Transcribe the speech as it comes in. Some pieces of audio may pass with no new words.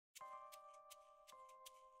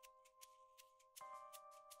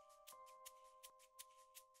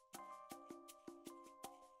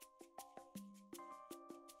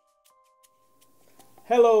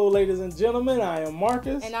Hello, ladies and gentlemen. I am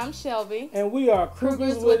Marcus. And I'm Shelby. And we are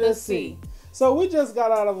Crugers with a C. So we just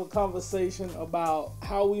got out of a conversation about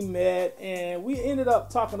how we met, and we ended up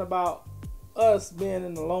talking about us being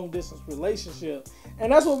in a long distance relationship.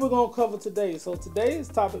 And that's what we're going to cover today. So today's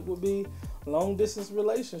topic will be long distance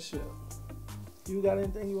relationship. You got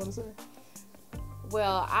anything you want to say?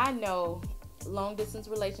 Well, I know long distance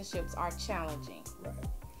relationships are challenging. Right.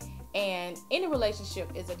 And any relationship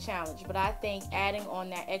is a challenge, but I think adding on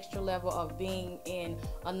that extra level of being in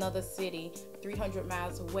another city 300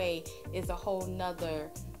 miles away is a whole nother,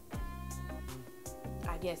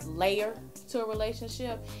 I guess, layer to a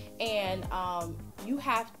relationship. And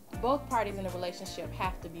both parties in a relationship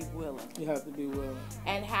have to be willing. You have to be willing.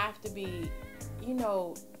 And have to be,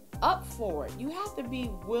 up for it. You have to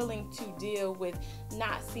be willing to deal with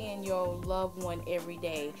not seeing your loved one every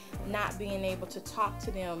day, not being able to talk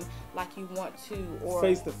to them like you want to, or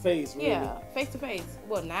face to face. Really. Yeah, face to face.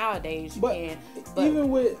 Well, nowadays you can. But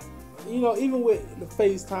even with the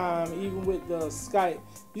FaceTime, even with the Skype,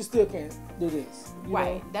 you still can't do this.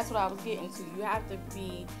 Right. That's what I was getting to. You have to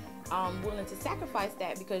be willing to sacrifice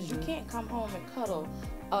that, because you can't come home and cuddle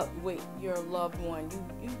up with your loved one.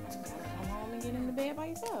 You gotta come home and get in the bed by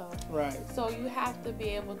yourself. Right. So you have to be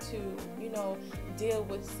able to, deal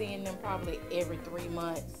with seeing them probably every 3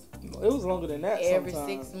 months. It was longer than that. Every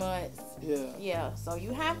sometimes. 6 months. Yeah. Yeah. So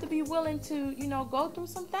you have to be willing to, go through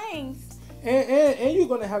some things. And you're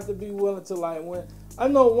gonna have to be willing to, like, when I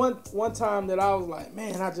know one time that I was like,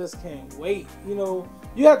 man, I just can't wait. You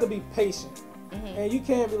have to be patient. Mm-hmm. And you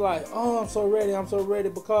can't be like, oh, I'm so ready,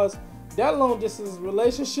 because that long distance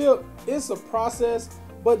relationship, it's a process.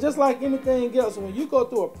 But just like anything else, when you go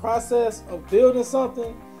through a process of building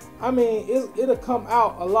something, I mean, it'll come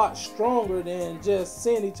out a lot stronger than just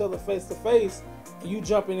seeing each other face to face and you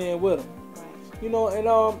jumping in with them. Right.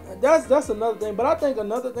 And that's another thing. But I think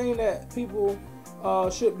another thing that people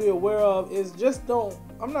should be aware of is just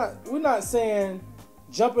we're not saying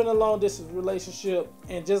jump in a long distance relationship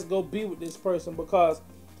and just go be with this person, because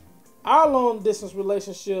our long distance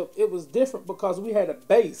relationship, it was different because we had a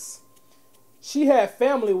base. She had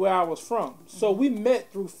family where I was from. So we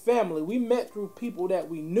met through family. We met through people that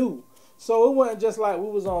we knew. So it wasn't just like we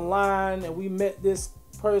was online and we met this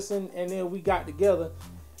person and then we got together.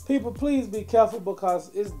 People, please be careful,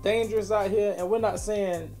 because it's dangerous out here, and we're not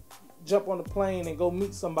saying jump on the plane and go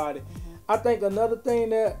meet somebody. Mm-hmm. I think another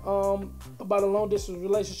thing that about a long distance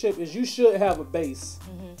relationship is you should have a base.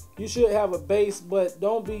 Mm-hmm. You should have a base, but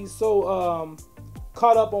don't be so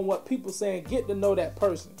caught up on what people saying. Get to know that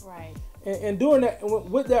person. Right. And doing that,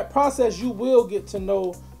 with that process, you will get to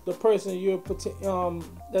know the person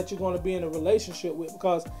that you're going to be in a relationship with.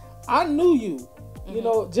 Because I knew you,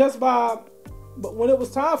 mm-hmm. But when it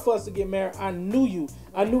was time for us to get married, I knew you.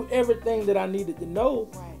 I knew everything that I needed to know,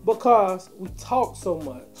 right, because we talked so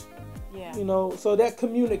much. Yeah. So that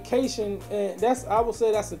communication, and I would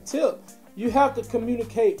say that's a tip. You have to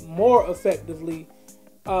communicate more effectively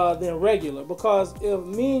than regular, because if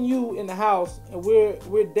me and you in the house and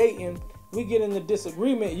we're dating, we get in a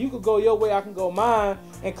disagreement, you could go your way, I can go mine,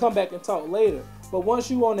 and come back and talk later. But once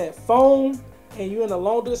you on that phone and you're in a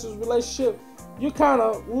long distance relationship, you're kind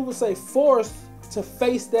of, we would say, forced to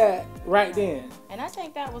face that right then. And I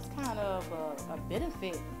think that was kind of a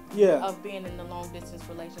benefit, yeah, of being in a long distance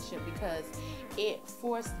relationship, because it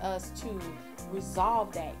forced us to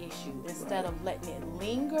resolve that issue instead, right, of letting it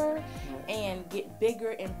linger, right, and get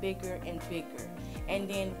bigger and bigger and bigger. And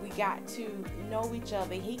then we got to know each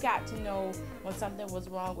other. He got to know when something was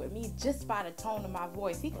wrong with me just by the tone of my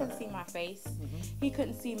voice. He couldn't, right, see my face. Mm-hmm. He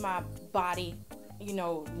couldn't see my body,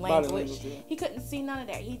 language. Yeah. He couldn't see none of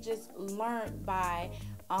that. He just learned by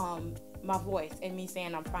my voice and me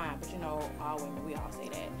saying I'm fine. But all women, we all say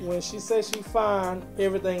that. When she says she's fine,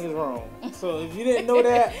 everything is wrong. So if you didn't know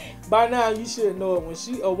that, by now you should know it.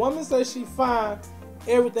 When a woman says she's fine,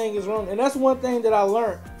 everything is wrong. And that's one thing that I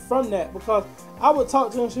learned from that, because I would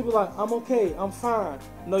talk to him, she'd be like, I'm okay, I'm fine.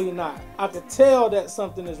 No, you're not. I could tell that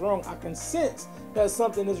something is wrong. I can sense that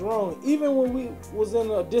something is wrong. Even when we was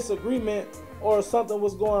in a disagreement or something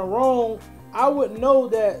was going wrong, I would know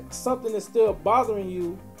that something is still bothering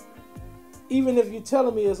you, even if you're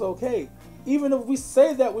telling me it's okay. Even if we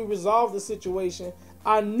say that we resolved the situation,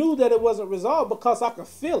 I knew that it wasn't resolved because I could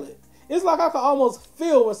feel it. It's like I could almost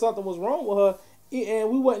feel when something was wrong with her, and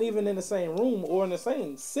we weren't even in the same room or in the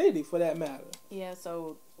same city for that matter. Yeah,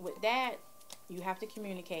 so with that, you have to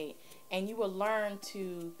communicate, and you will learn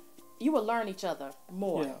each other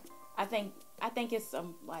more. Yeah. I think it's a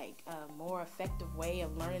more effective way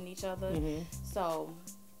of learning each other. Mm-hmm. So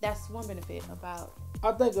that's one benefit about.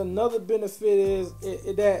 I think another benefit is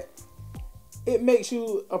that it makes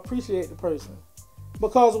you appreciate the person.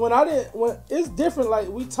 Because when it's different, like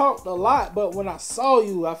we talked a lot, but when I saw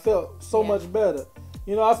you, I felt so much better.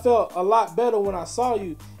 You know, I felt a lot better when I saw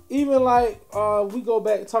you. Even like we go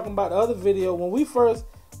back talking about the other video, when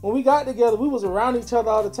we got together, we was around each other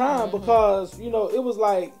all the time because, you know, it was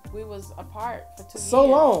like we was apart for 2 years. So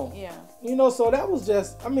long. Yeah. You know, so that was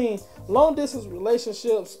just, I mean, long distance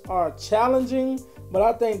relationships are challenging, but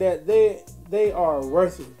I think that they are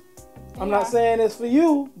worth it. I'm not saying it's for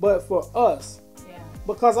you, but for us. Yeah.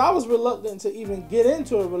 Because I was reluctant to even get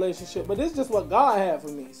into a relationship, but it's just what God had for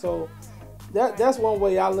me. So that's one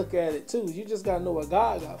way I look at it too. You just gotta know what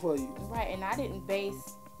God got for you. Right, and I didn't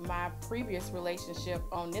base my previous relationship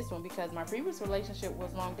on this one because my previous relationship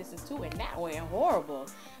was long distance too, and that went horrible.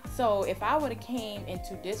 So if I would have came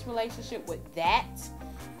into this relationship with that,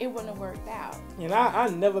 it wouldn't have worked out. And I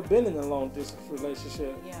never been in a long distance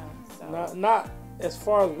relationship. Yeah. So. Not as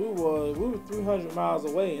far as we were 300 miles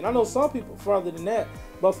away, and I know some people farther than that,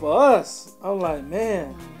 but for us, I'm like,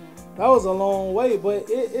 man, that was a long way. But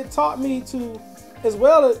it taught me to, as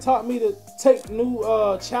well, it taught me to take new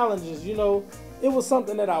challenges. You know, it was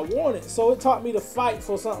something that I wanted, so it taught me to fight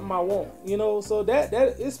for something I want. You know, so that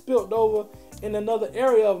it spilled over in another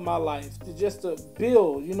area of my life to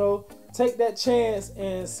build. You know, take that chance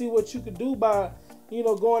and see what you could do by, you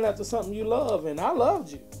know, going after something you love. And I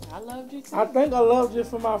loved you. I loved you too. I think I loved you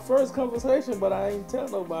from our first conversation, but I ain't tell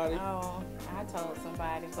nobody. Oh, I told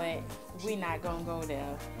somebody, but we not gonna go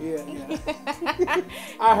there. Yeah.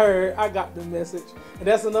 I got the message. And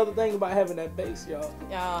that's another thing about having that base, y'all.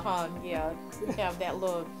 Yeah. Have that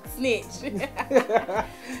little snitch.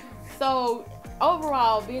 So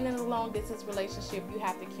overall, being in a long distance relationship, you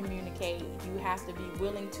have to communicate. You have to be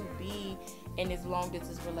willing to be in this long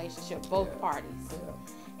distance relationship, both parties. Yeah.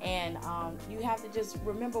 And you have to just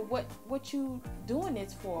remember what you doing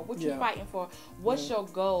this for, what you fighting for, what's your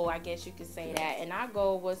goal, I guess you could say that. And our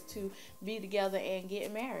goal was to be together and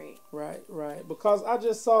get married. Right. Because I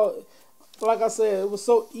just saw, like I said, it was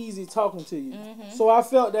so easy talking to you. So I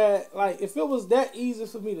felt that, like, if it was that easy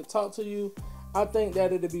for me to talk to you, I think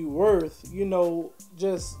that it'd be worth, you know,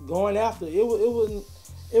 just going after it.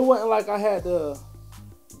 It wasn't like I had to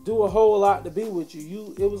do a whole lot to be with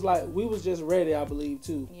you. It was like we was just ready, I believe,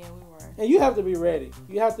 too. Yeah, we were. And you have to be ready.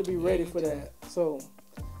 You have to be ready for that. So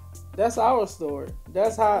that's our story.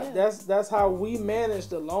 That's how we managed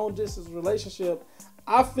the long distance relationship.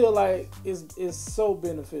 I feel like it's so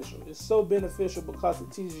beneficial. It's so beneficial because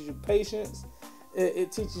it teaches you patience.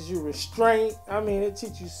 It teaches you restraint. I mean, it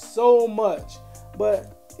teaches you so much.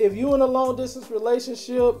 But if you're in a long distance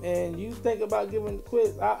relationship and you think about giving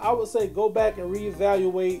quits, I would say go back and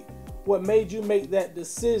reevaluate what made you make that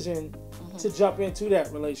decision to jump into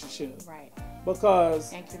that relationship. Right.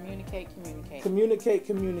 Because and communicate.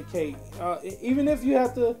 Even if you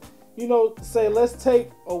have to, you know, say let's take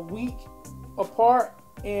a week apart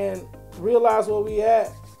and realize where we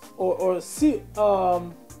at, or see.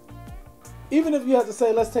 Even if you have to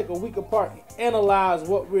say let's take a week apart and analyze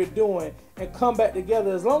what we're doing and come back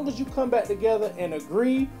together. As long as you come back together and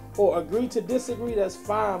agree or agree to disagree, that's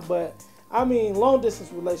fine. But I mean, long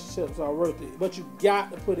distance relationships are worth it. But you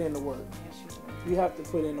got to put in the work. Yes, you have to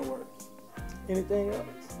put in the work. Anything else?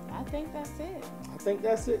 I think that's it. I think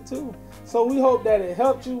that's it too. So we hope that it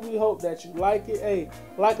helped you. We hope that you like it. Hey,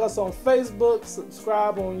 like us on Facebook,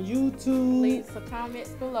 subscribe on YouTube. Leave some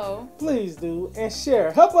comments below. Please do. And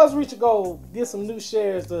share. Help us reach a goal. Get some new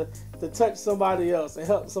shares to touch somebody else and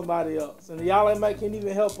help somebody else. And y'all can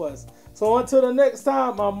even help us. So until the next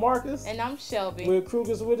time, I'm Marcus. And I'm Shelby. We're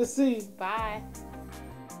Crugers with a C. Bye.